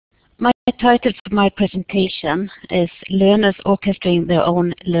My title for my presentation is Learners Orchestrating Their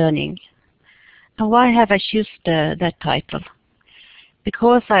Own Learning. And why have I chosen that title?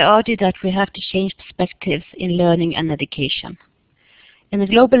 Because I argue that we have to change perspectives in learning and education. In the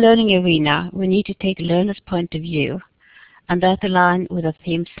global learning arena, we need to take a learner's point of view, and that aligns with the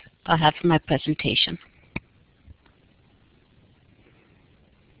themes I have for my presentation.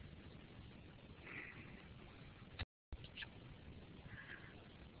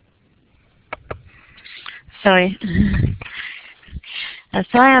 Sorry.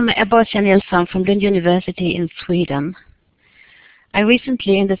 So I am Ebba Ossiannilsson from Lund University in Sweden. I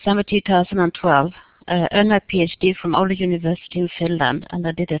recently, in December 2012, earned my PhD from Oulu University in Finland, and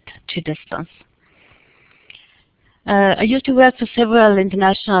I did it to distance. I used to work for several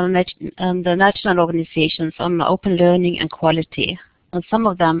international and national organizations on open learning and quality, and some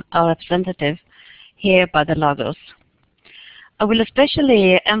of them are representative here by the logos. I will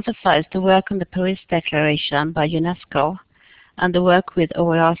especially emphasize the work on the Paris Declaration by UNESCO and the work with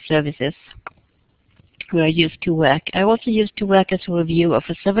OER services where I used to work. I also used to work as a reviewer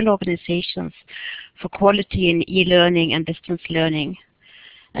for several organizations for quality in e-learning and distance learning.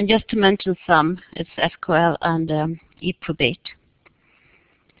 And just to mention some, it's FQL and eProbate.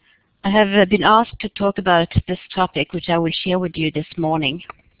 I have been asked to talk about this topic, which I will share with you this morning.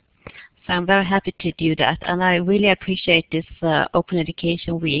 So I'm very happy to do that, and I really appreciate this Open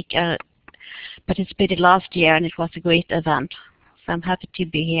Education Week. I participated last year, and it was a great event, so I'm happy to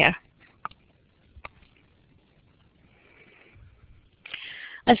be here.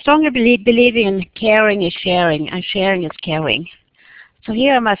 I strongly believe in caring is sharing, and sharing is caring. So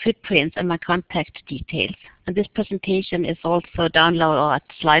here are my footprints and my contact details, and this presentation is also downloaded at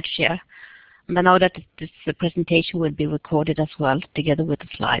SlideShare, and I know that this presentation will be recorded as well, together with the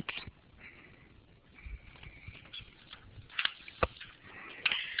slides.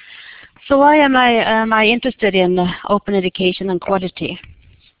 So why am I interested in open education and quality?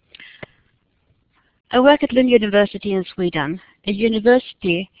 I work at Lund University in Sweden. A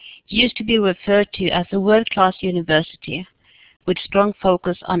university used to be referred to as a world-class university with strong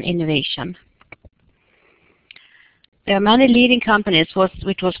focus on innovation. There are many leading companies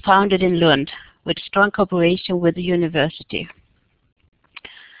which was founded in Lund with strong cooperation with the university.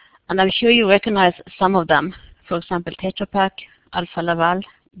 And I'm sure you recognize some of them. For example, Tetra Pak, Alfa Laval,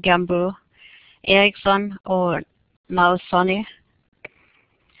 Gambro, Ericsson, or now Sony,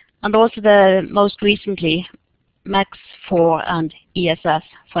 and also the most recently Max 4 and ESS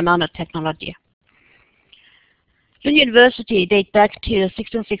for nanotechnology. Lund University dates back to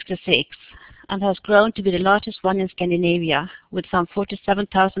 1666 and has grown to be the largest one in Scandinavia, with some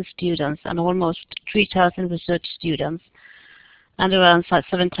 47,000 students and almost 3,000 research students and around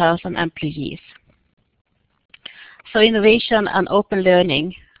 7,000 employees. So innovation and open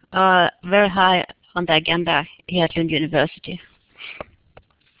learning are very high on the agenda here at Lund University.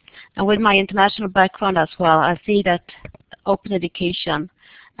 And with my international background as well, I see that open education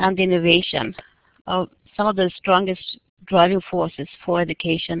and innovation are some of the strongest driving forces for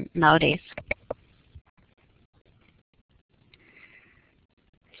education nowadays.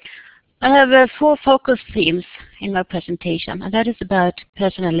 I have 4 focus themes in my presentation, and that is about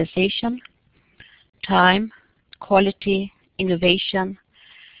personalization, time, quality, innovation,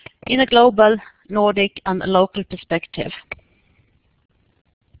 in a global, Nordic, and local perspective.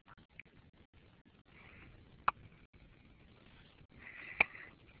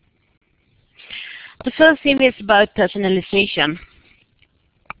 The first theme is about personalization.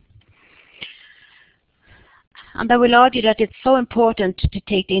 And I will argue that it's so important to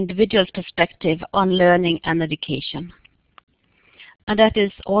take the individual's perspective on learning and education. And that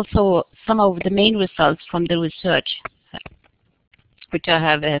is also some of the main results from the research which I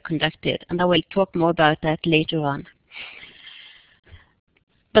have conducted, and I will talk more about that later on.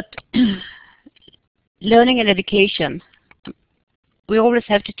 But learning and education, we always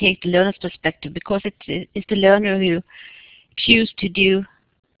have to take the learner's perspective, because it's the learner who chooses to do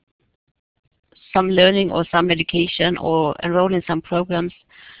some learning or some education or enroll in some programs.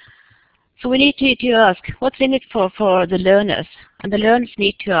 So we need to ask, what's in it for the learners? And the learners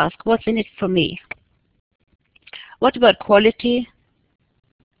need to ask, what's in it for me? What about quality?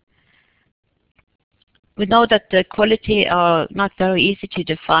 We know that the quality are not very easy to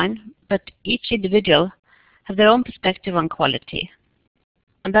define, but each individual have their own perspective on quality.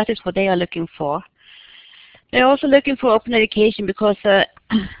 And that is what they are looking for. They're also looking for open education because it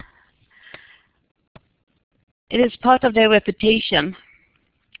is part of their reputation.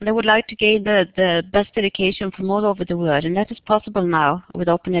 They would like to gain the best education from all over the world, and that is possible now with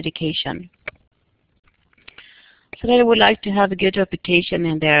open education. so that they would like to have a good reputation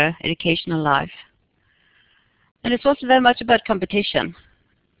in their educational life. And it's also very much about competition.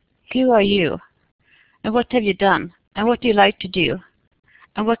 Who are you? And what have you done? And what do you like to do?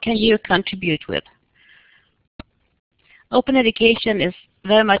 And what can you contribute with? Open education is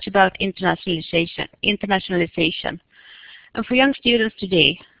very much about internationalization. And for young students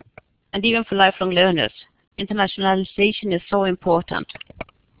today, and even for lifelong learners, internationalization is so important.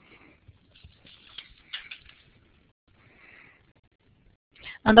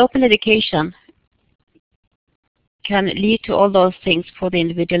 And open education can lead to all those things for the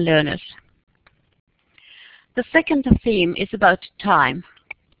individual learners. The second theme is about time.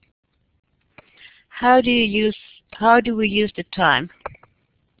 How do we use the time?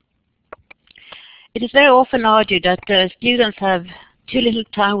 It is very often argued that students have too little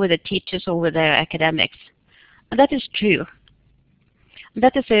time with the teachers or with their academics. And that is true. And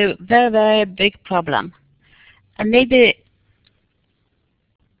that is a very, very big problem. And maybe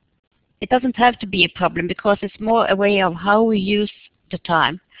it doesn't have to be a problem, because it's more a way of how we use the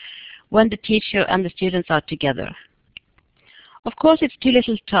time when the teacher and the students are together. Of course, it's too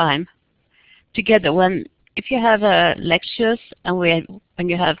little time together if you have lectures and when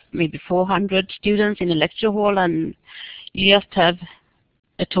you have maybe 400 students in a lecture hall and you just have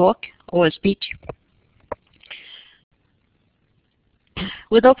a talk or a speech.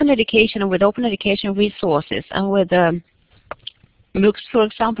 With open education and with open education resources and with MOOCs, for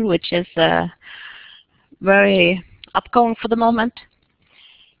example, which is very upcoming for the moment,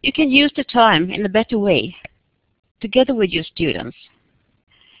 you can use the time in a better way together with your students.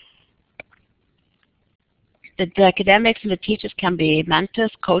 The academics and the teachers can be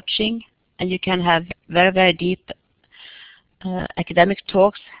mentors, coaching, and you can have very, very deep academic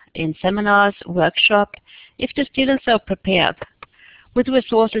talks in seminars, workshops, if the students are prepared with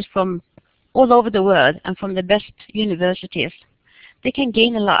resources from all over the world and from the best universities. They can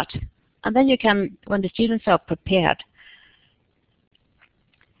gain a lot. And then you can, when the students are prepared,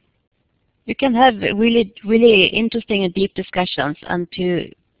 you can have really, really interesting and deep discussions and to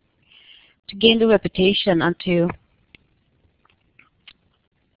gain the reputation and to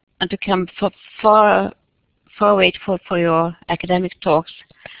come far away for your academic talks.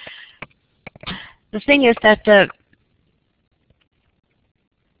 The thing is that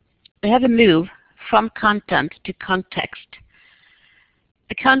we have a move from content to context.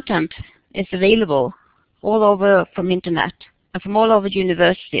 The content is available all over from internet and from all over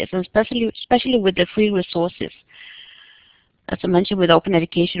universities, and especially with the free resources. As I mentioned, with open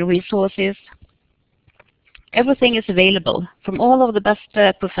educational resources, everything is available from all of the best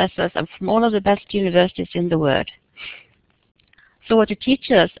professors and from all of the best universities in the world. So what the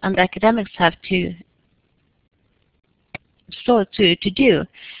teachers and the academics have to do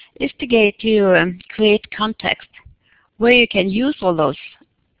is to create context where you can use all those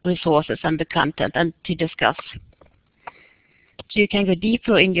resources and the content and to discuss. So you can go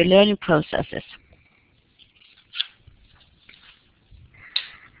deeper in your learning processes.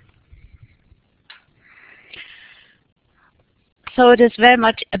 So it is very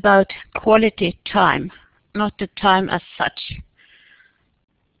much about quality time, not the time as such,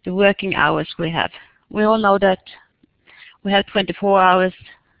 the working hours we have. We all know that we have 24 hours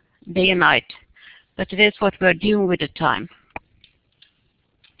day and night, but it is what we're doing with the time.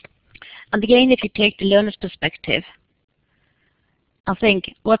 And again, if you take the learner's perspective, I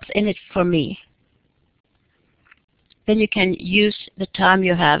think, what's in it for me? Then you can use the time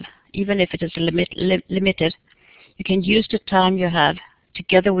you have, even if it is limited. You can use the time you have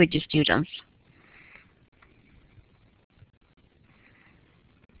together with your students.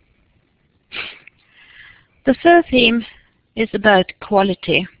 The third theme is about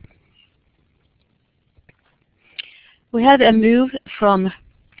quality. We have a move from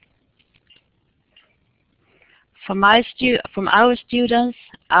our students,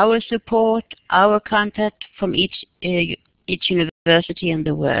 our support, our content from each university in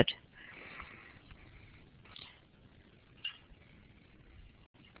the world.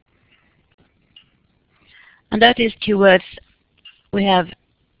 And that is towards, we have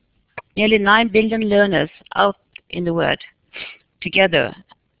nearly 9 billion learners out in the world together.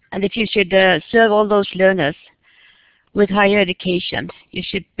 And if you should serve all those learners with higher education, you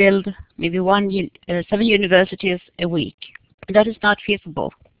should build maybe 7 universities a week. And that is not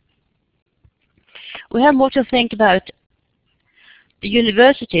feasible. We have more to think about. The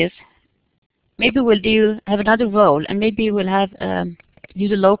universities maybe will have another role, and maybe we'll have do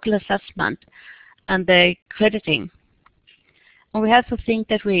the local assessment and the crediting. And we have to think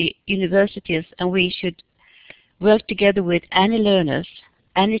that we universities and we should work together with any learners,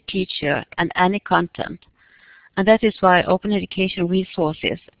 any teacher, and any content. And that is why open education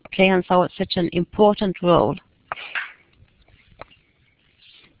resources play such an important role.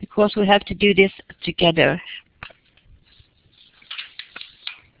 Because we have to do this together.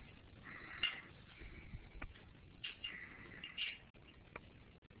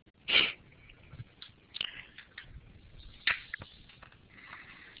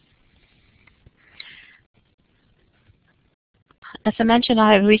 As I mentioned,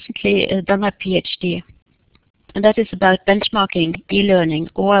 I have recently done my PhD, and that is about benchmarking e-learning,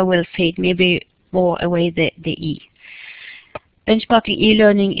 or I will fade maybe more away the E. Benchmarking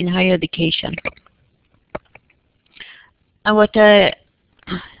e-learning in higher education. And what I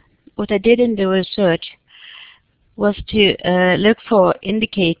did in the research was to look for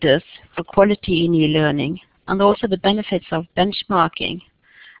indicators for quality in e-learning, and also the benefits of benchmarking,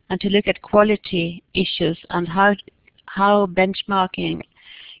 and to look at quality issues and how benchmarking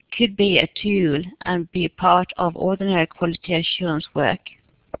could be a tool and be a part of ordinary quality assurance work.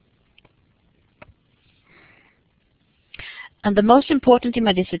 And the most important in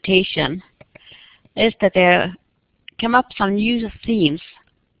my dissertation is that there come up some new themes,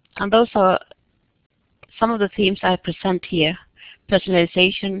 and those are some of the themes I present here: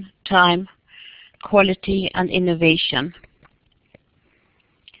 personalization, time, quality, and innovation.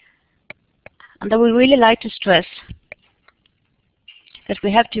 And I would really like to stress that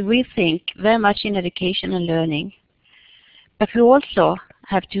we have to rethink very much in education and learning, but we also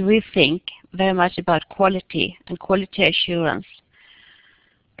have to rethink very much about quality and quality assurance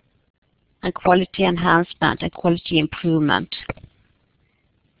and quality enhancement and quality improvement.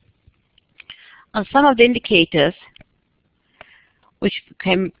 And some of the indicators which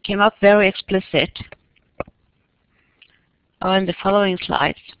came up very explicit are in the following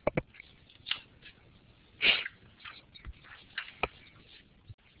slides.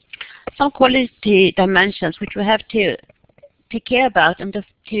 Some quality dimensions which we have to take care about and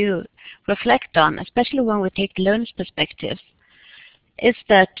to reflect on, especially when we take the learner's perspective, is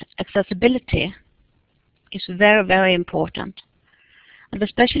that accessibility is very, very important. And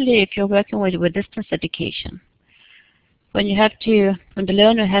especially if you're working with distance education, when the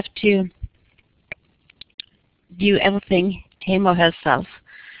learner have to do everything him or herself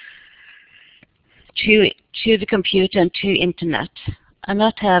to the computer and to internet, and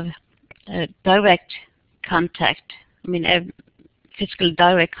not have direct contact, physical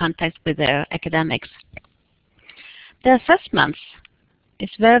direct contact with their academics. The assessments is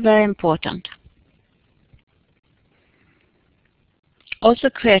very, very important. Also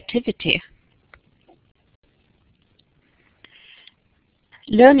creativity.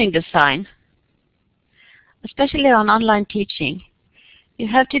 Learning design, especially on online teaching. You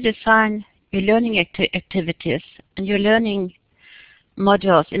have to design your learning activities and your learning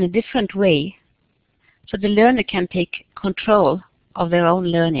modules in a different way so the learner can take control of their own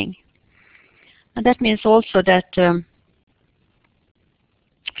learning. And that means also that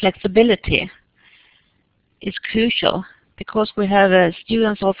flexibility is crucial, because we have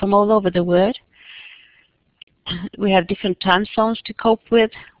students from all over the world. We have different time zones to cope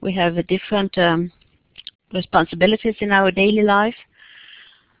with. We have different responsibilities in our daily life.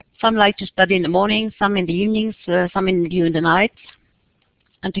 Some like to study in the morning, some in the evenings, some during the night.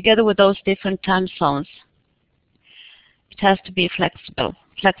 And together with those different time zones, it has to be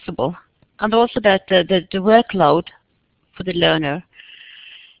flexible. And also that the workload for the learner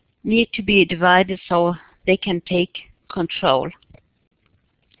need to be divided so they can take control.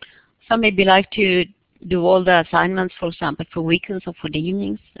 Some maybe like to do all the assignments, for example, for weekends or for the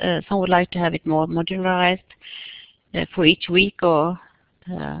evenings. Some would like to have it more modularized for each week or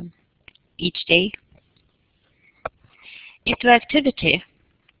each day. Interactivity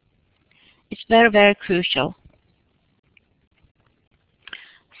is very, very crucial,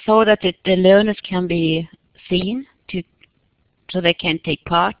 so that the learners can be seen, so they can take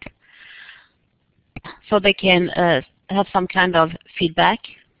part, so they can have some kind of feedback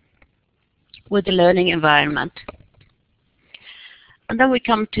with the learning environment. And then we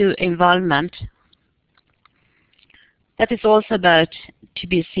come to involvement. That is also about to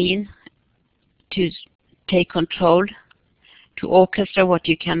be seen, to take control, to orchestrate what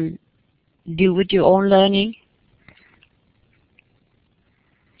you can do with your own learning,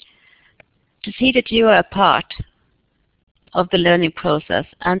 to see that you are a part of the learning process,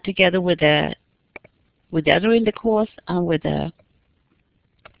 and together with the other in the course and with the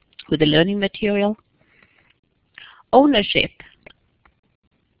learning material. Ownership.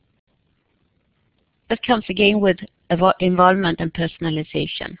 That comes again with involvement and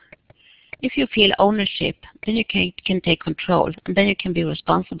personalization. If you feel ownership, then you can take control, and then you can be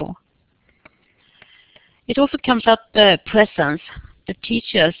responsible. It also comes up presence, the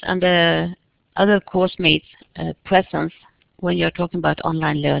teachers and the other course mates' presence when you're talking about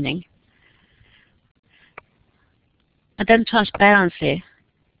online learning. And then transparency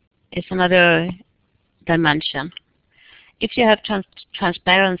is another dimension. If you have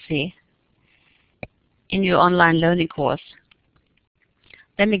transparency in your online learning course,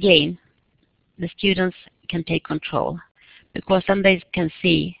 then again, the students can take control, because then they can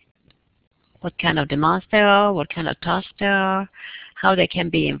see what kind of demands there are, what kind of tasks there are, how they can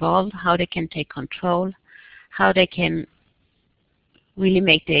be involved, how they can take control, how they can really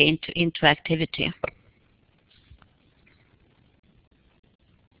make the interactivity.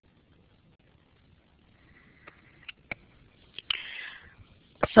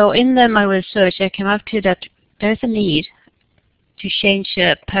 So in my research, I came up to that there's a need to change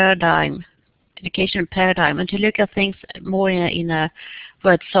paradigm, educational paradigm, and to look at things more in a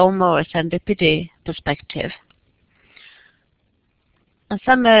word-soma or serendipity perspective. And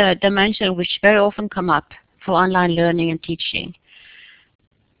some dimension which very often come up for online learning and teaching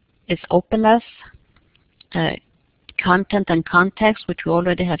is openness, content and context, which we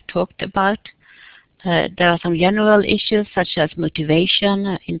already have talked about. There are some general issues such as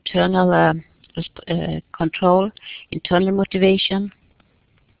motivation, internal control, internal motivation,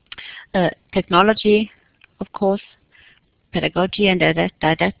 technology, of course, pedagogy and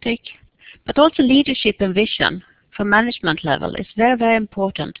didactic, but also leadership and vision from management level. Is very, very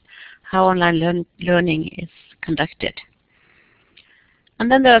important how online learning is conducted.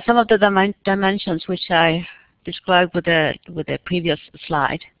 And then there are some of the dimensions which I described with the previous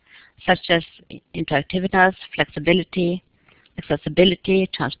slide, such as interactiveness, flexibility, accessibility,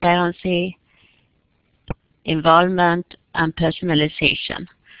 transparency, involvement, and personalization.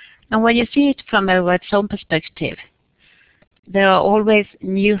 And when you see it from a word-soma perspective, there are always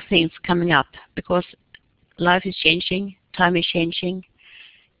new things coming up, because life is changing, time is changing,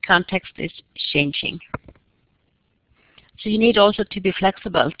 context is changing. So you need also to be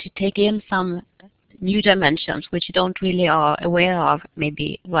flexible to take in some new dimensions which you don't really are aware of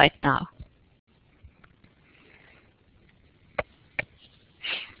maybe right now.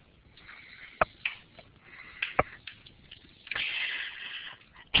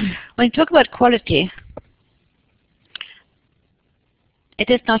 When you talk about quality, it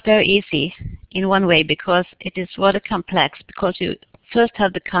is not very easy in one way, because it is rather complex, because you first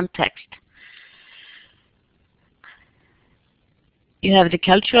have the context. You have the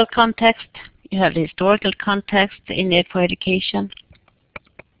cultural context, you have the historical context for education.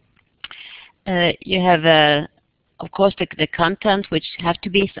 You have, of course, the content, which have to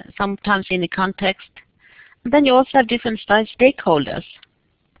be sometimes in the context. And then you also have different stakeholders.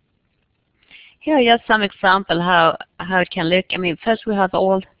 Here are just some example how it can look. I mean, first we have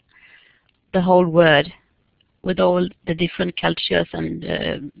the whole world with all the different cultures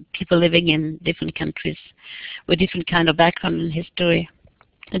and people living in different countries with different kind of background and history,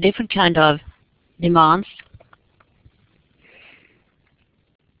 a different kind of demands.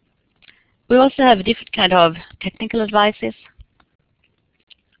 We also have a different kind of technical advices.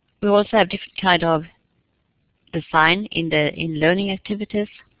 We also have different kind of design in learning activities.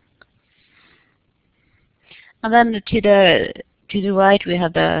 And then to the right we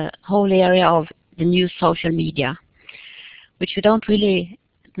have the whole area of the new social media, which we don't really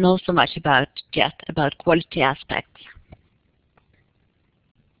know so much about yet, about quality aspects.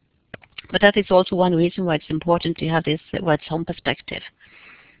 But that is also one reason why it's important to have this word-soma perspective,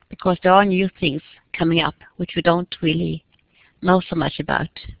 because there are new things coming up which we don't really know so much about.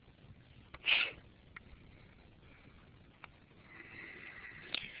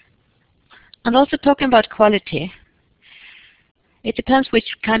 And also talking about quality, it depends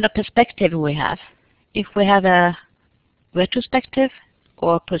which kind of perspective we have. If we have a retrospective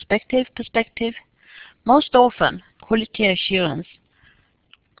or prospective perspective, most often quality assurance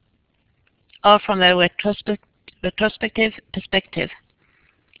are from a retrospective perspective.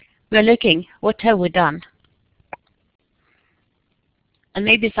 We are looking, what have we done? And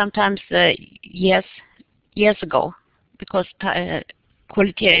maybe sometimes years ago, because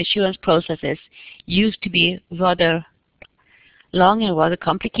quality assurance processes used to be rather long and rather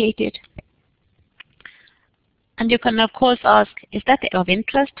complicated. And you can of course ask, is that of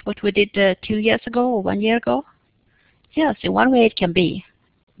interest, what we did 2 years ago or 1 year ago? Yes, in one way it can be,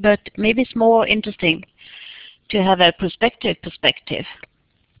 but maybe it's more interesting to have a prospective perspective.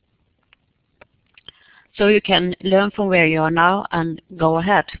 So you can learn from where you are now and go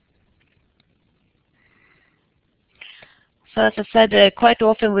ahead. So as I said, quite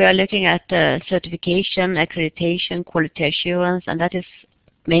often we are looking at certification, accreditation, quality assurance, and that is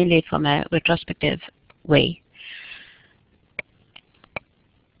mainly from a retrospective way.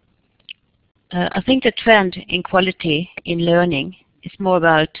 I think the trend in quality in learning is more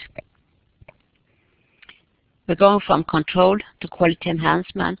about we're going from control to quality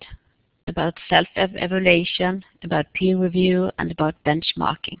enhancement, about self-evaluation, about peer review, and about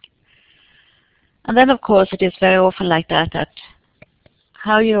benchmarking. And then, of course, it is very often like that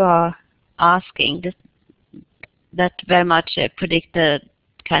how you are asking, that very much predict the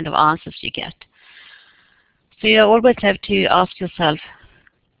kind of answers you get. So you always have to ask yourself,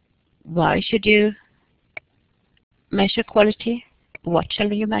 why should you measure quality? What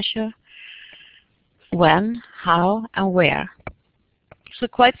shall you measure? When, how, and where? So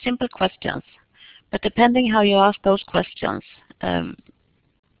quite simple questions. But depending how you ask those questions,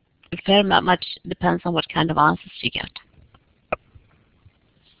 it very much depends on what kind of answers you get.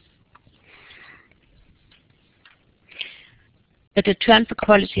 But the trend for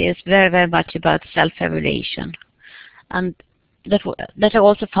quality is very, very much about self-evaluation. And that I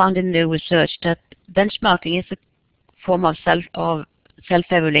also found in the research that benchmarking is a form of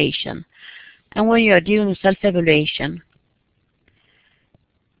self-evaluation. And when you are doing self-evaluation,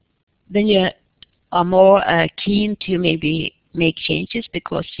 then you are more keen to maybe make changes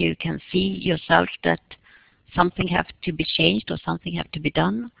because you can see yourself that something has to be changed or something has to be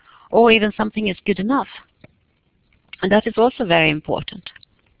done, or even something is good enough. And that is also very important.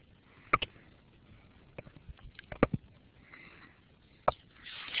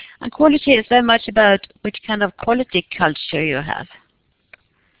 And quality is very much about which kind of quality culture you have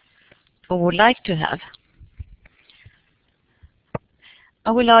or would like to have.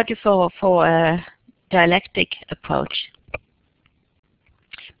 I will argue for a dialectic approach.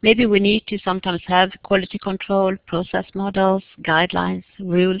 Maybe we need to sometimes have quality control, process models, guidelines,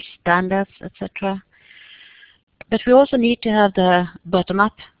 rules, standards, etc. But we also need to have the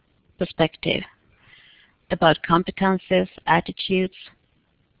bottom-up perspective about competences, attitudes,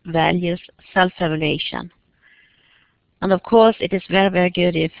 values, self-evaluation. And of course, it is very, very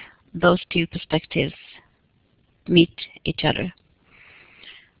good if those two perspectives meet each other,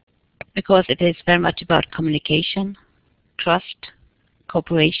 because it is very much about communication, trust,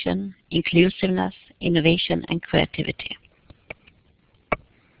 cooperation, inclusiveness, innovation, and creativity.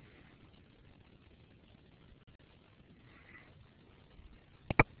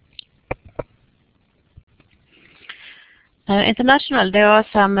 International, there are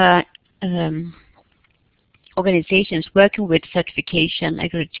some organizations working with certification,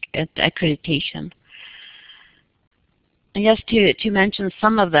 accreditation. And just to mention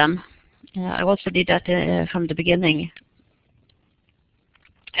some of them, I also did that from the beginning.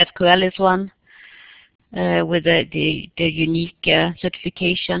 SQL is one with the unique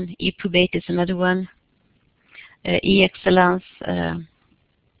certification. eProbate is another one. eExcellence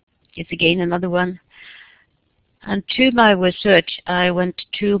is again another one. And through my research, I went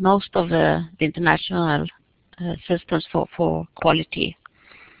through most of the international systems for quality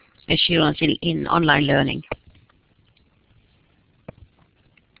assurance in online learning.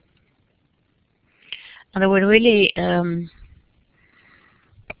 And I would really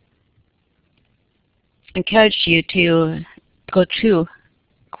encourage you to go through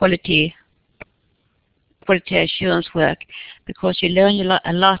quality assurance work, because you learn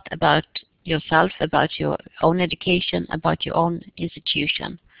a lot about yourself, about your own education, about your own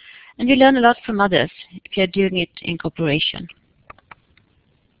institution. And you learn a lot from others if you're doing it in cooperation.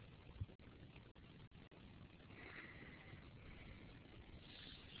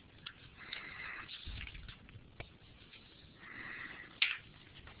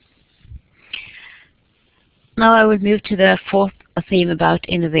 Now I will move to the fourth theme about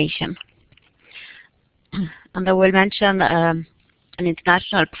innovation. And I will mention an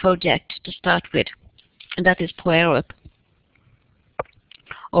international project to start with, and that is Power Up,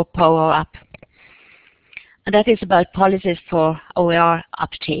 or Power Up. And that is about policies for OER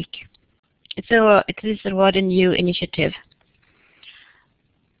uptake. It is a rather new initiative.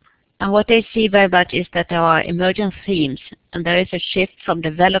 And what they see very much is that there are emergent themes, and there is a shift from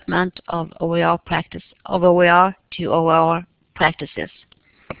development of OER to OER practices.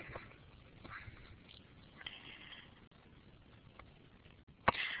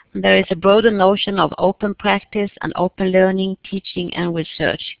 And there is a broader notion of open practice and open learning, teaching, and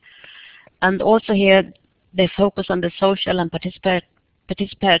research. And also here they focus on the social and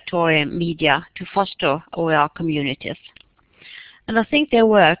participatory media to foster OER communities. And I think their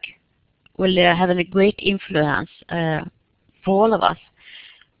work will have a great influence for all of us,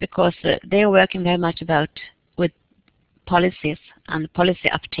 because they are working very much with policies and policy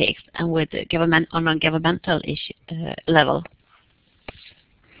uptakes and with government on a governmental issue, level.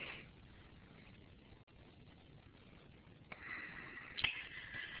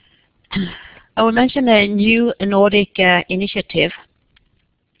 I will mention a new Nordic initiative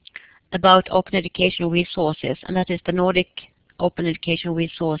about open educational resources, and that is the Nordic Open Educational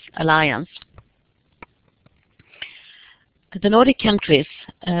Resource Alliance. The Nordic countries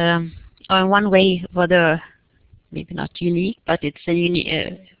are in one way rather, maybe not unique, but it's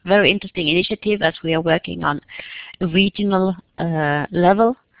a very interesting initiative as we are working on a regional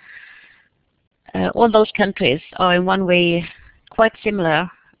level. All those countries are in one way quite similar.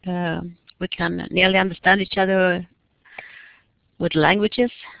 We can nearly understand each other with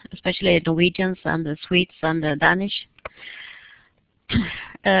languages, especially Norwegians and the Swedes and the Danish.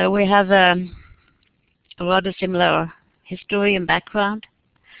 We have a rather similar history and background,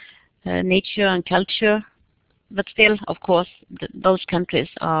 nature and culture, but still, of course, those countries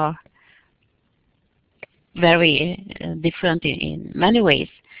are very different in many ways.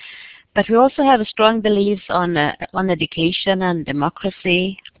 But we also have a strong beliefs on education and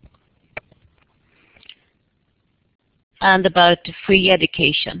democracy, and about free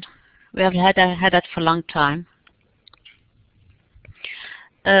education. We have had that for a long time.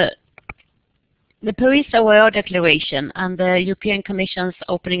 The Paris OER Declaration and the European Commission's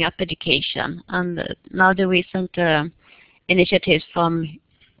Opening Up Education, and now the recent initiatives from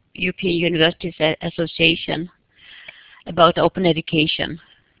European Universities Association about open education.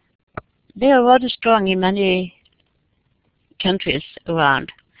 They are rather strong in many countries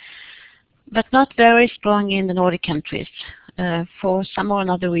around, but not very strong in the Nordic countries for some or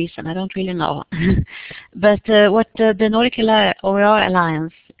another reason. I don't really know. But what the Nordic OER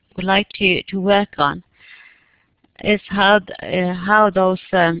Alliance would like to work on is how those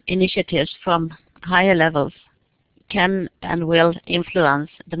initiatives from higher levels can and will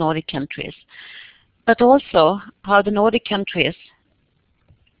influence the Nordic countries, but also how the Nordic countries,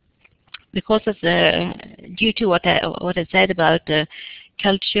 because of due to what I said about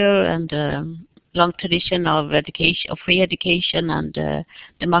culture and long tradition of education, of free education and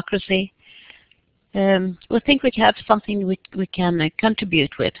democracy, we think we have something we can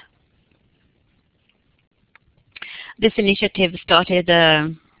contribute with. This initiative started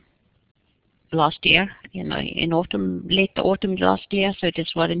last year, in autumn, late autumn last year, so it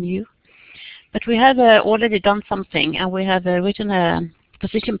is rather new. But we have already done something, and we have written a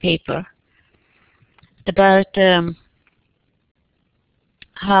position paper about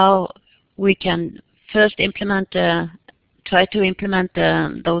how we can first implement, try to implement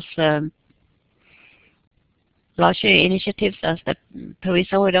those larger initiatives as the Paris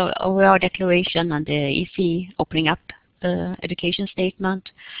OER Declaration and the EC Opening Up Education Statement,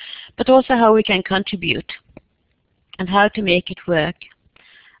 but also how we can contribute and how to make it work,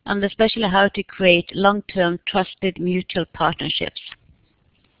 and especially how to create long-term trusted mutual partnerships.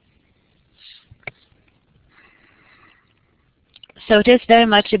 So it is very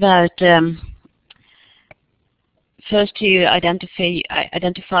much about first to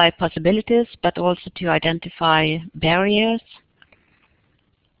identify possibilities, but also to identify barriers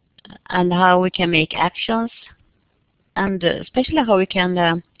and how we can make actions, and especially how we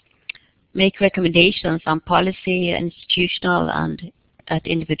can make recommendations on policy, institutional, and at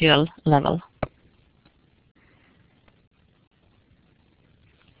individual level.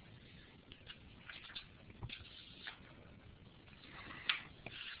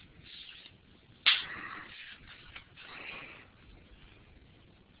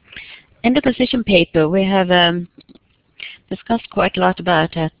 In the position paper, we have discussed quite a lot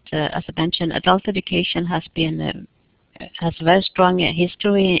about that. As I mentioned, adult education has been has a very strong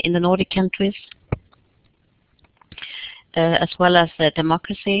history in the Nordic countries, as well as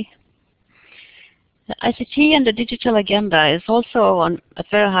democracy. The ICT and the digital agenda is also on a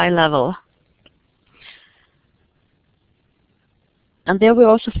very high level, and there we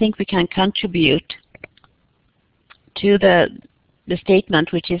also think we can contribute to the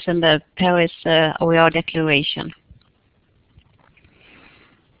statement which is in the Paris OER Declaration.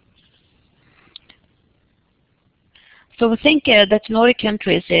 So we think that Nordic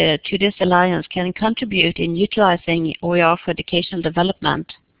countries to this alliance can contribute in utilizing OER for educational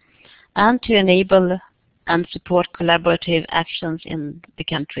development and to enable and support collaborative actions in the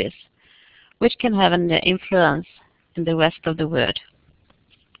countries, which can have an influence in the rest of the world.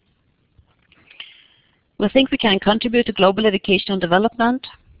 We think we can contribute to global educational development.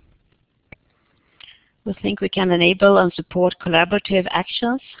 We think we can enable and support collaborative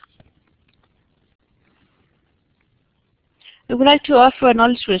actions. We would like to offer a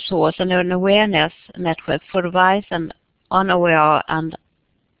knowledge resource and an awareness network for advice and on OER and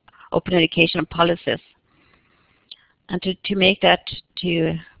open education policies, and to make that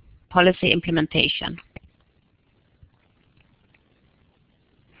to policy implementation.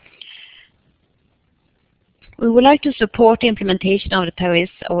 We would like to support the implementation of the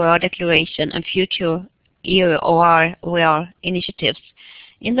Paris OER Declaration and future EU OER initiatives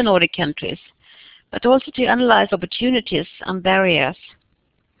in the Nordic countries, but also to analyze opportunities and barriers,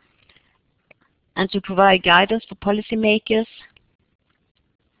 and to provide guidance for policymakers,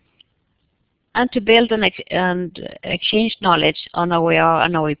 and to build and exchange knowledge on OER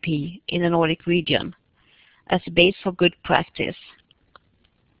and OEP in the Nordic region as a base for good practice.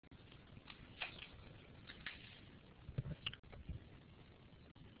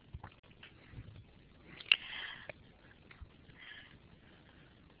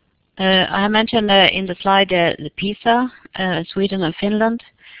 I mentioned in the slide the PISA, Sweden and Finland.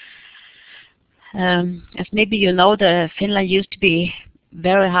 As maybe you know, Finland used to be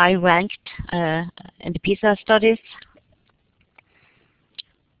very high ranked in the PISA studies.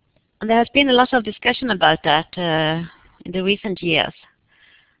 And there has been a lot of discussion about that in the recent years.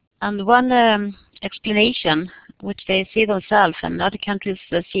 And one explanation, which they see themselves and other countries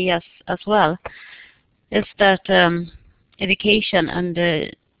see as well, is that education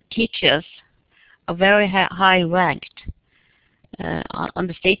and teachers are very high ranked on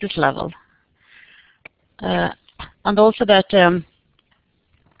the status level, and also that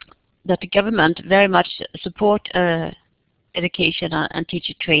that the government very much support education and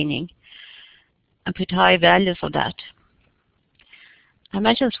teacher training and put high values on that. I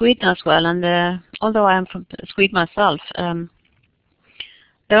mentioned Sweden as well, and although I am from Sweden myself,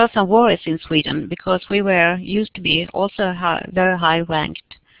 there are some worries in Sweden because we were used to be also very high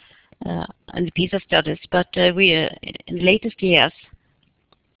ranked in the PISA studies, but we in the latest years,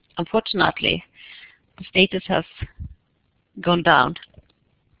 unfortunately, the status has gone down.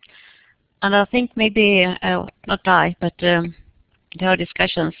 And I think maybe, not I, but there are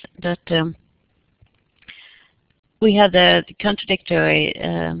discussions that we have the contradictory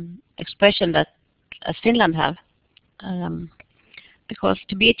expression that as Finland have, because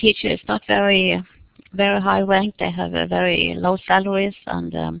to be a teacher is not very high ranked. They have very low salaries,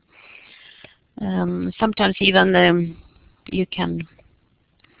 and sometimes even you can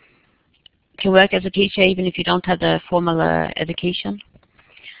work as a teacher even if you don't have the formal education.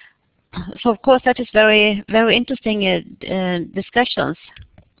 So of course that is very interesting discussions,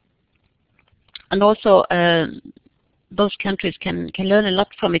 and also those countries can learn a lot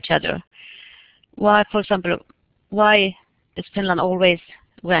from each other. Why, for example, why is Finland always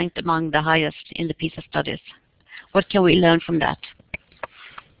ranked among the highest in the PISA studies? What can we learn from that?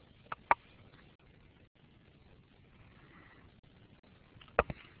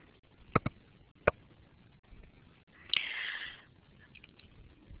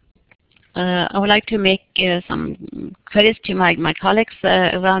 I would like to make some credits to my colleagues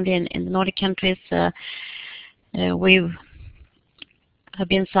around in the Nordic countries. We have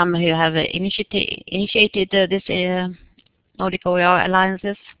been some who have initiated this Nordic OER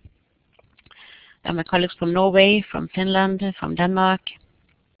alliances. My colleagues from Norway, from Finland, from Denmark,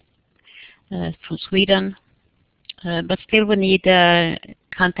 from Sweden, but still we need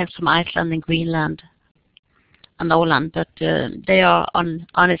contacts from Iceland and Greenland and Åland, but they are on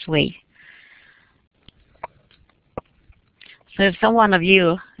its way. So if someone of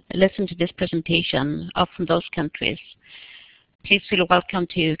you listen to this presentation up from those countries, please feel welcome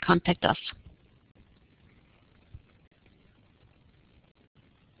to contact us.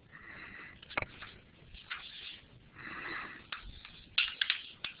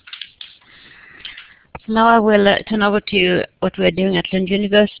 So now I will turn over to what we are doing at Lund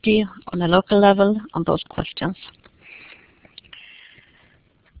University on a local level on those questions.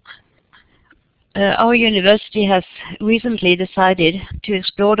 Our university has recently decided to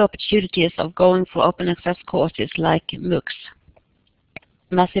explore the opportunities of going for open access courses like MOOCs,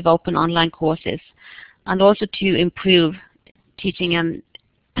 massive open online courses, and also to improve teaching and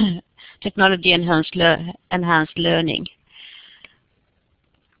technology enhanced learning,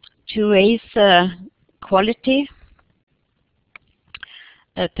 to raise quality,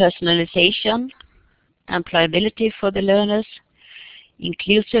 personalization, employability for the learners,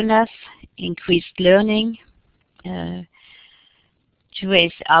 inclusiveness, increased learning, to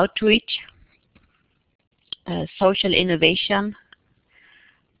raise outreach, social innovation,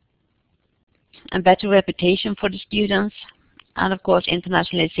 and better reputation for the students, and of course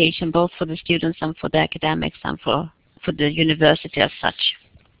internationalization both for the students and for the academics and for the university as such.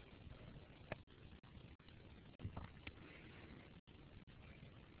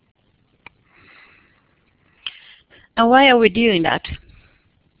 And why are we doing that?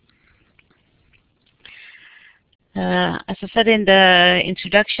 As I said in the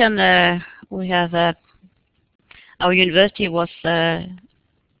introduction, we have our university was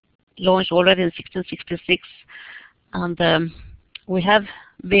launched already in 1666, and we have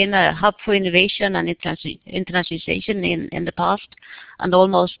been a hub for innovation and internationalization in the past, and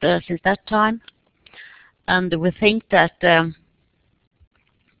almost since that time. And we think that,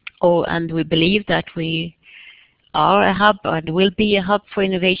 and we believe that we are a hub and will be a hub for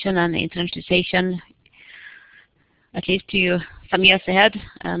innovation and internationalization at least some years ahead,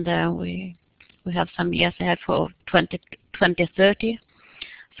 and we have some years ahead for 2030.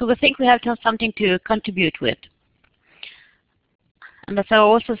 So we think we have something to contribute with. And as I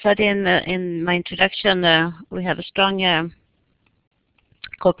also said in my introduction, we have a strong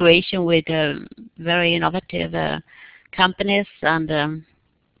cooperation with very innovative companies, and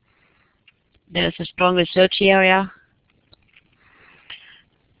there's a strong research area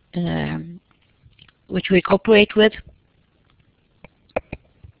which we cooperate with.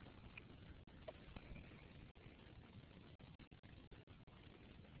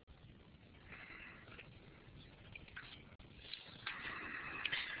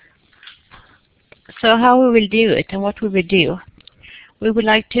 So how we will do it and what we will do? We would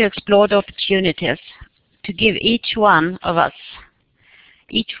like to explore the opportunities to give each one of us,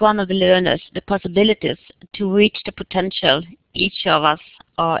 each one of the learners, the possibilities to reach the potential each of us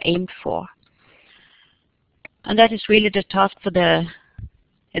are aimed for. And that is really the task for the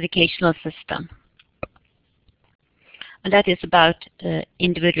educational system. And that is about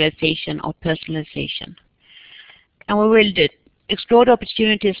individualization or personalization. And we will explore the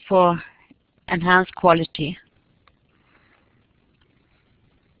opportunities for enhanced quality.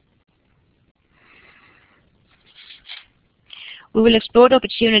 We will explore the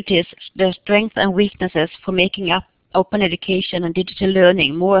opportunities, the strengths and weaknesses for making up open education and digital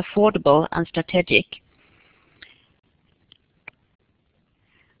learning more affordable and strategic.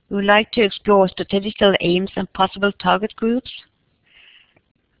 We would like to explore strategical aims and possible target groups.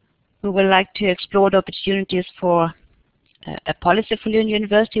 We would like to explore the opportunities for a policy for Lund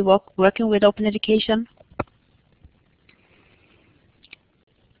University working with open education.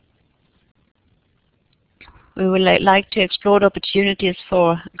 We would like to explore the opportunities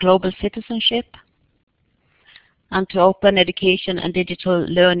for global citizenship and to open education and digital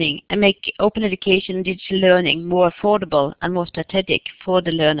learning, and make open education and digital learning more affordable and more strategic for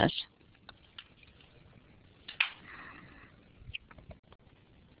the learners.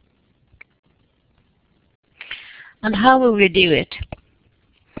 And how will we do it?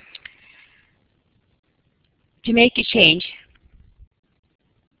 To make a change,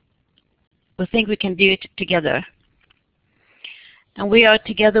 we think we can do it together. And we are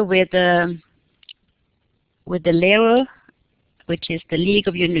together with the LERO, which is the League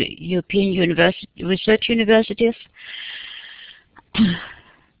of European Research Universities.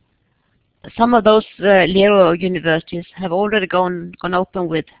 Some of those LERO universities have already gone open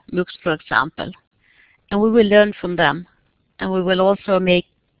with MOOCs, for example. And we will learn from them, and we will also make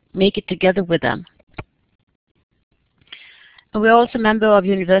it together with them. And we're also a member of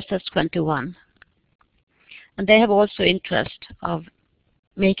Universitas 21. And they have also interest of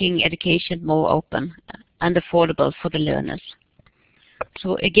making education more open and affordable for the learners.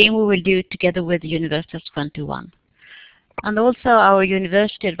 So again, we will do it together with Universitas 21. And also our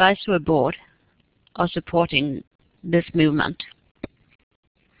University Advisory Board are supporting this movement.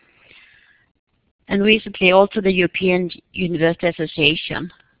 And recently also the European University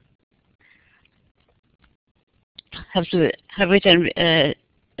Association have written a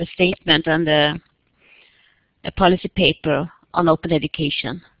statement and a policy paper on open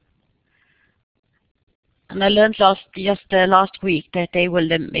education. And I learned just last week that they will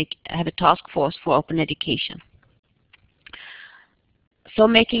have a task force for open education. So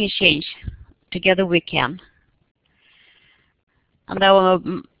making a change, together we can. And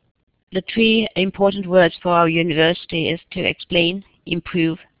the three important words for our university is to explain,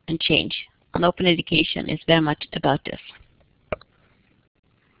 improve, and change. And open education is very much about this.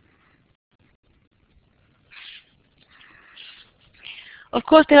 Of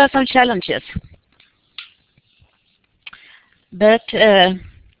course, there are some challenges. But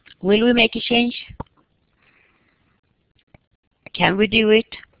will we make a change? Can we do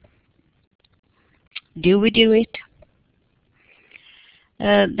it? Do we do it?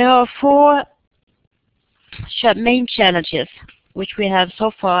 There are four main challenges which we have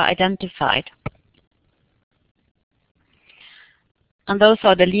so far identified. And those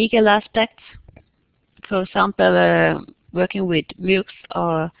are the legal aspects. For example, working with MOOCs,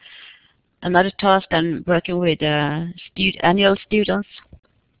 or another task than working with annual students.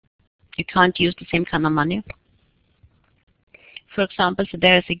 You can't use the same kind of money. For example, so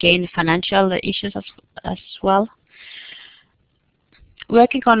there is again financial issues as well.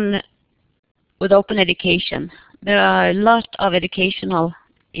 Working on with open education, there are a lot of educational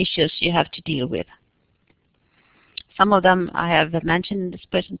issues you have to deal with. Some of them I have mentioned in this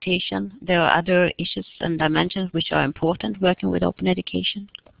presentation. There are other issues and dimensions which are important working with open education.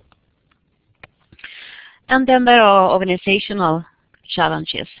 And then there are organizational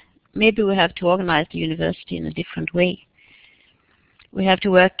challenges. Maybe we have to organize the university in a different way. We have to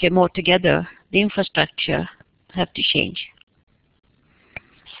work more together. The infrastructure have to change.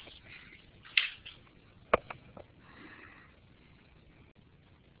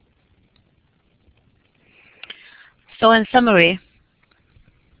 So in summary,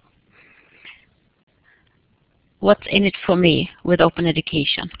 what's in it for me with open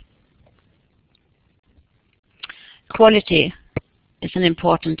education? Quality is an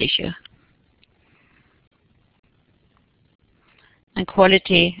important issue. And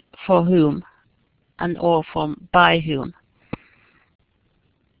quality for whom and or by whom.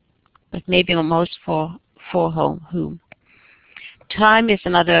 But maybe most for whom. Time is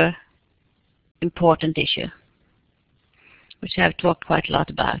another important issue, which I have talked quite a lot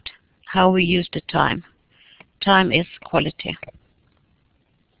about. How we use the time. Time is quality.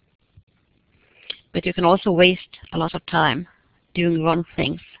 But you can also waste a lot of time doing wrong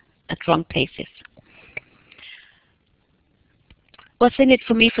things at wrong places. What's in it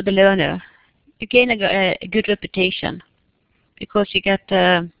for me for the learner? You gain a good reputation because you get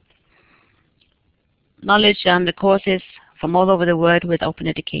knowledge and the courses from all over the world with open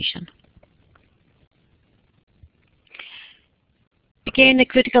education. You gain a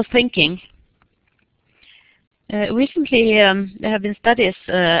critical thinking. Recently there have been studies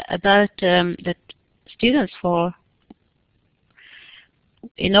about that students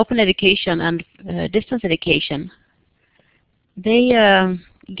in open education and distance education, they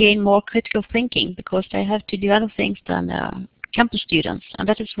gain more critical thinking because they have to do other things than campus students, and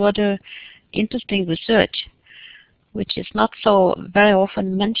that is rather interesting research, which is not so very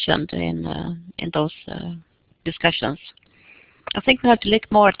often mentioned in those discussions. I think we have to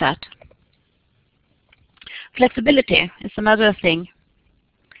look more at that. Flexibility is another thing.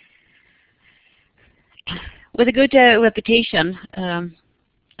 With a good reputation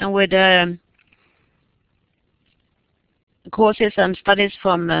and with courses and studies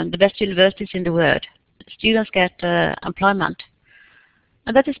from the best universities in the world, students get employment.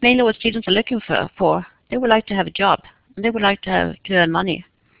 And that is mainly what students are looking for. They would like to have a job, and they would like to earn money.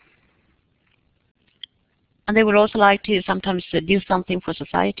 And they would also like to sometimes do something for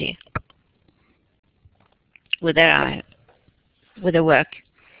society with their work.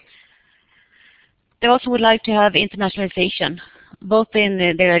 They also would like to have internationalization, both in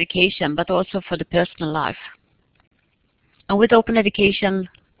their education but also for the personal life. And with open education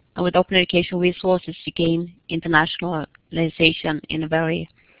and with open education resources, you gain internationalization in a very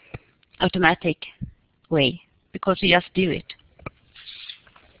automatic way because you just do it.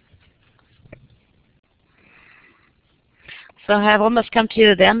 So I have almost come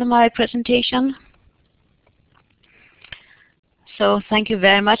to the end of my presentation. So thank you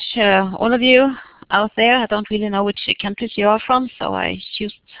very much, all of you out there. I don't really know which countries you are from, so I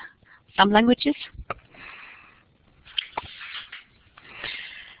choose some languages.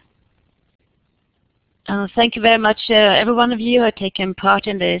 Thank you very much, every one of you who have taken part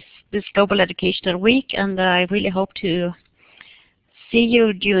in this Global Educational Week, and I really hope to see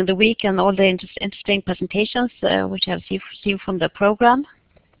you during the week and all the interesting presentations which I have seen from the program.